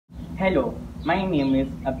Hello, my name is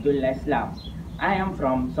Abdullah Islam. I am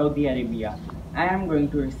from Saudi Arabia. I am going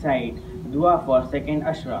to recite Dua for second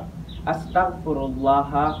Ashrah.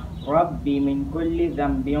 Astaghfirullah Rabbi min kulli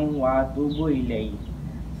dhanbin wa atubu ilayhi.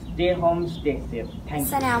 Stay home, stay safe. Thank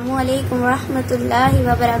you. अस्सलामुअलैकुम रहमतुल्लाहि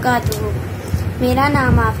व बरकातुहू। मेरा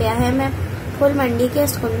नाम आफिया है। मैं full मंडी के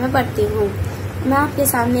school में पढ़ती हूँ। मैं आपके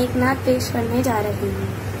सामने एक नात पेश करने जा रही हूँ।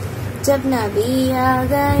 जब नबी आ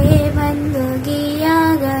गए, बंदगी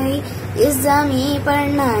आ गई, इस ज़मीं पर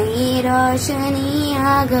नई रोशनी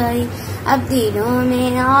आ गई। अब दिलों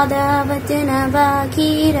में अदावत न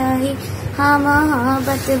बाकी रही, हाँ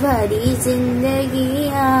मोहब्बत भरी जिंदगी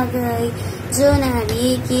आ गई। जो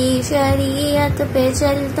नबी की शरीयत पे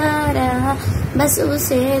चलता रहा, बस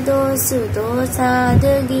उसे दोस्तों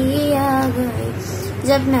सादगी आ गई।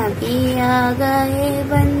 जब नबी आ गए,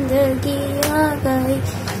 बंदगी आ गई,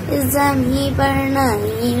 इस ज़मीं पर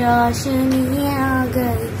नई रोशनी आ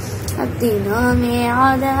गई। अब दिलों में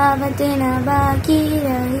अदावत न बाकी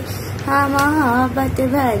रही, हाँ मोहब्बत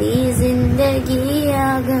भरी जिंदगी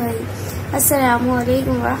आ गई। अस्सलामु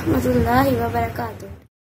अलैकुम रहमतुल्लाहि व बरकातुहू।